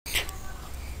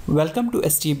Welcome to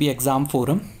STAB exam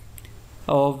forum.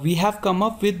 We have come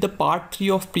up with the part 3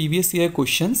 of previous year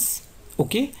questions.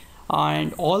 Okay,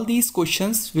 and all these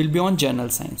questions will be on general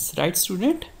science, right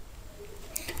student?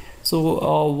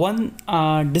 So one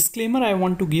disclaimer I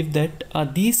want to give that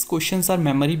these questions are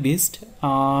memory based,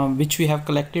 which we have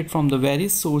collected from the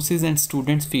various sources and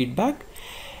students feedback,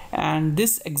 and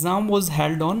this exam was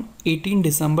held on 18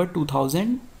 December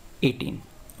 2018.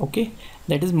 Okay,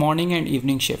 that is morning and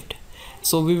evening shift.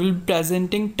 So we will be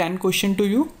presenting 10 questions to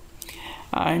you,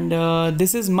 and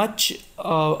this is much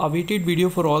awaited video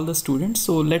for all the students.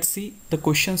 So let's see the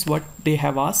questions what they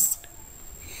have asked.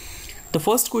 The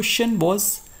first question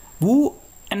was, who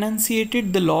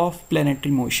enunciated the law of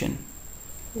planetary motion?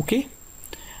 Okay,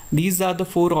 these are the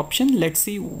four options. Let's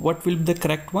see what will be the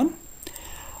correct one.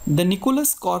 The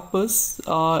Nicholas Corpus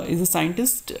is a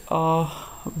scientist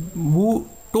who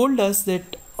told us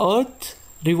that Earth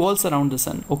revolves around the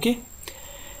sun. Okay,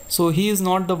 so he is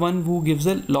not the one who gives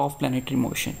a law of planetary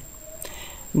motion.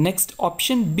 Next,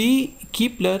 option B,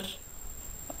 Kepler,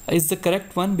 is the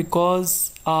correct one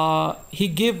because he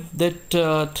gave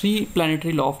that three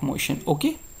planetary law of motion.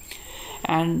 Okay,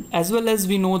 and as well as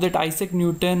we know that Isaac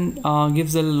Newton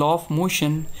gives a law of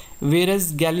motion,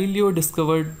 whereas Galileo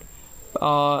discovered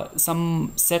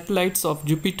some satellites of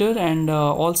Jupiter and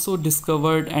also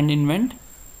discovered and invent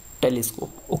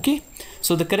telescope. Okay,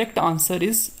 so the correct answer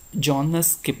is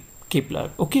Johannes Kepler.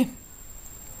 Okay,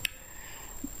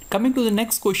 coming to the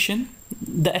next question,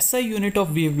 the SI unit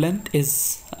of wavelength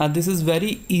is this is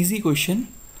very easy question.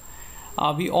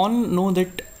 We all know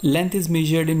that length is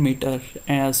measured in meter,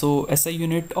 so SI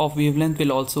unit of wavelength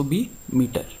will also be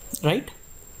meter, right?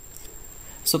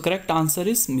 So correct answer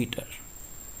is meter.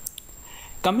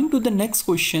 Coming to the next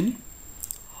question,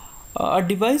 a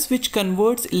device which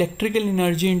converts electrical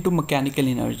energy into mechanical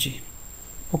energy.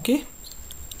 Okay,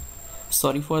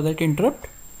 sorry for that interrupt.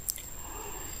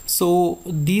 So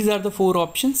these are the four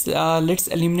options. Let's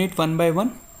eliminate one by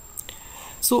one.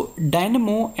 So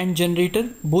dynamo and generator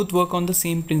both work on the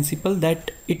same principle,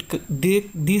 that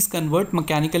these convert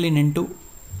mechanical into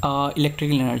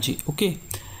electrical energy. Okay,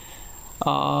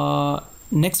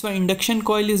 next one, induction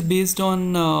coil is based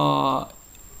on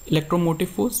electromotive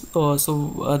force,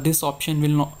 so this option will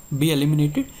not be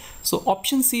eliminated. So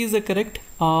option C is the correct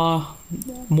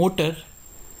motor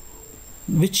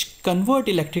which convert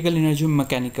electrical energy to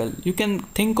mechanical. You can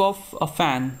think of a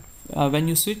fan. When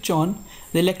you switch on,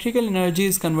 the electrical energy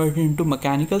is converted into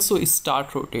mechanical, so it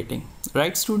starts rotating,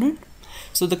 right student?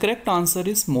 So the correct answer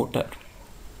is motor.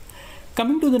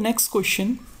 Coming to the next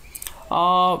question,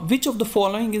 which of the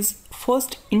following is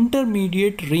first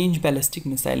intermediate range ballistic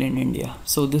missile in India?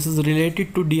 So this is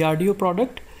related to DRDO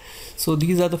product. So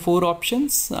these are the four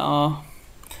options.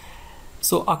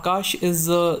 So Akash is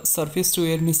a surface to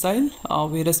air missile,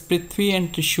 whereas Prithvi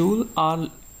and Trishul are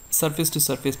surface to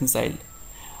surface missile.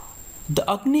 The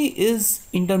Agni is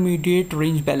intermediate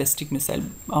range ballistic missile.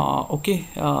 Okay,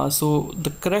 so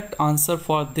the correct answer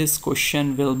for this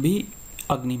question will be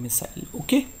Agni missile.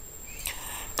 Okay,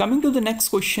 coming to the next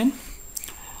question,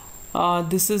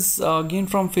 this is again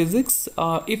from physics.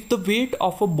 If the weight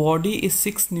of a body is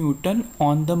 6 Newton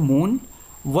on the moon,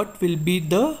 what will be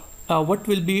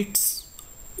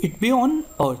it be on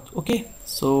Earth? Okay,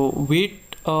 so weight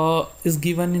is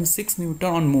given in 6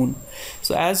 Newton on moon.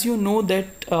 So as you know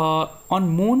that on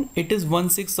moon it is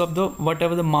 1/6 of the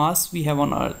whatever the mass we have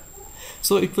on Earth,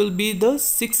 so it will be the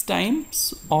 6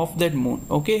 times of that moon.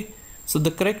 Okay, so the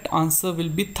correct answer will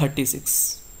be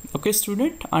 36. Okay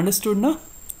student, understood now?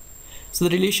 So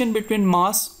the relation between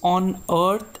mass on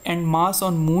Earth and mass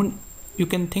on moon, you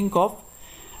can think of,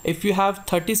 if you have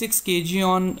 36 kg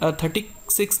on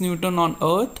 36 Newton on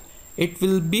Earth, it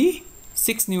will be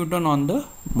 6 Newton on the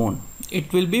moon.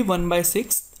 It will be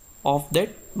 1/6 of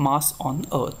that mass on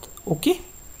Earth. Okay,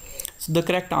 so the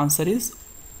correct answer is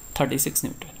 36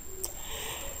 Newton.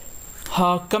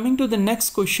 Coming to the next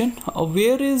question,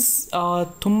 where is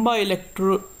Thumba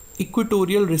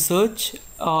Equatorial Research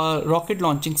Rocket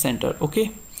Launching Center?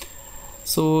 Okay,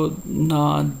 so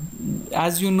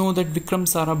as you know that Vikram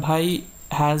Sarabhai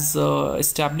has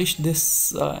established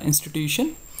this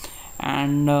institution,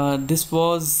 and this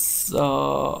was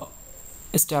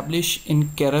established in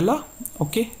Kerala.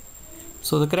 Okay,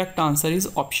 so the correct answer is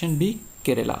option B,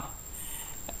 Kerala.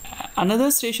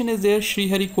 Another station is there,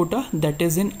 Sriharikota, that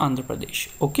is in Andhra Pradesh.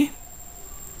 Okay,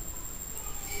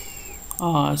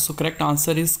 so correct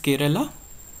answer is Kerala.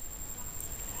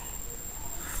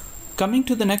 Coming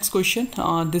to the next question,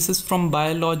 this is from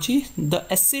biology. The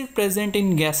acid present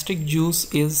in gastric juice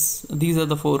is, these are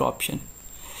the four options.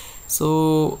 So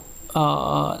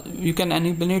you can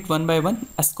eliminate one by one.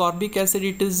 Ascorbic acid,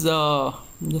 it is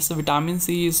just a vitamin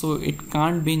C, so it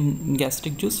can't be in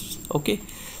gastric juice. Okay.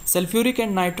 Sulphuric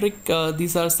and nitric,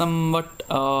 these are somewhat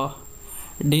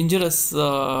dangerous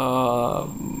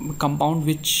compound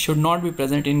which should not be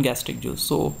present in gastric juice.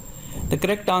 So the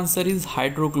correct answer is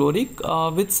hydrochloric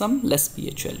with some less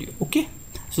pH value. Okay.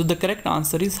 So the correct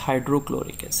answer is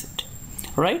hydrochloric acid.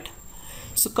 Right.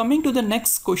 So coming to the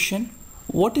next question,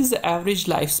 what is the average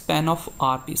lifespan of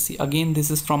RBC? Again, this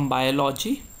is from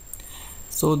biology.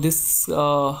 So this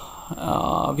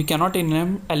we cannot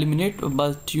eliminate,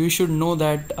 but you should know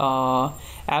that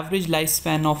average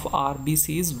lifespan of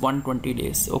RBC is 120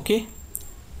 days. Okay.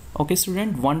 Okay,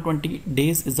 student, 120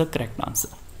 days is the correct answer.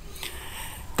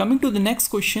 Coming to the next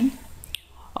question,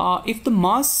 if the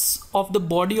mass of the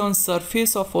body on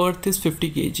surface of Earth is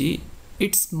 50 kg,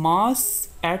 its mass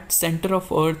at center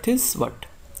of Earth is what?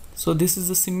 So this is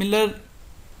a similar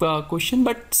question,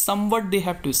 but somewhat they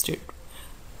have twisted.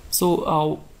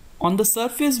 So on the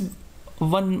surface,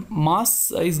 one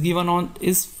mass is given on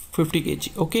is 50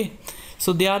 kg. Okay,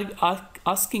 so they are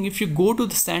asking, if you go to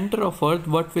the center of Earth,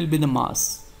 what will be the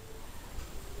mass?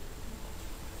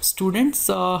 Students,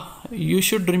 you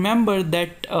should remember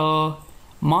that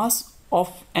mass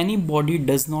of any body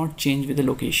does not change with the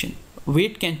location.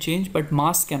 Weight can change, but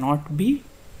mass cannot be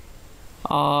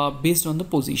based on the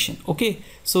position. Okay,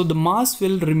 so the mass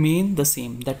will remain the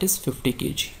same, that is 50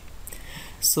 kg.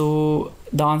 So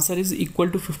the answer is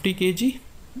equal to 50 kg.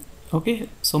 Okay,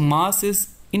 so mass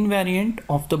is invariant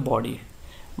of the body,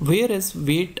 whereas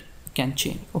weight can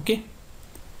change. Okay,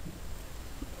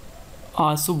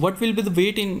 so what will be the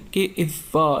weight in case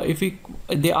if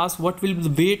they ask what will be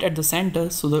the weight at the center?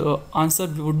 So the answer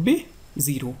would be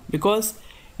 0, because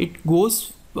it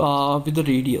goes with the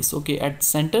radius. Okay, at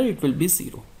center it will be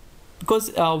 0,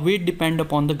 because weight depend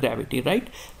upon the gravity, right?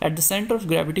 At the center of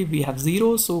gravity we have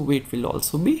 0, so weight will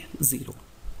also be 0.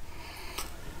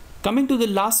 Coming to the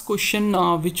last question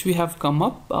which we have come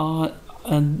up,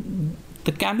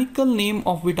 the chemical name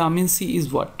of vitamin C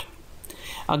is what?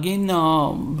 Again,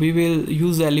 we will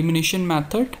use the elimination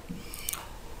method.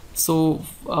 So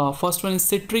first one is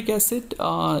citric acid.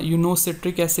 You know,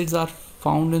 citric acids are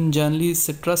found in generally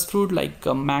citrus fruit like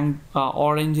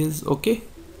oranges, okay,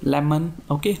 lemon.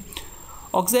 Okay,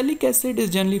 oxalic acid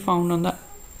is generally found on the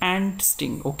ant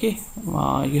sting. Okay,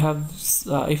 you have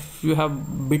if you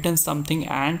have bitten something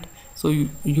ant, so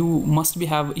you must be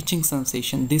have itching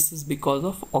sensation. This is because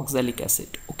of oxalic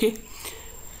acid. Okay,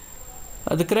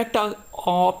 the correct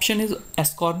option is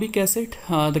ascorbic acid.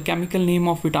 The chemical name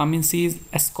of vitamin C is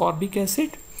ascorbic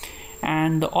acid.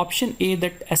 And the option A,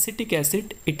 that acetic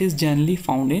acid, it is generally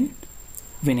found in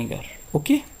vinegar.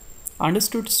 Okay,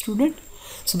 understood, student?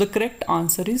 So the correct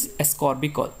answer is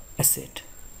ascorbic acid,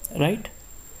 right?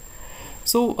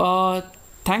 So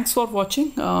thanks for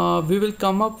watching. We will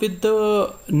come up with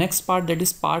the next part, that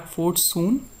is part 4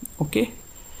 soon. Okay,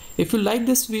 if you like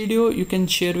this video, you can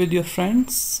share with your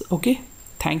friends. Okay,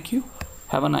 thank you,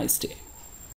 have a nice day.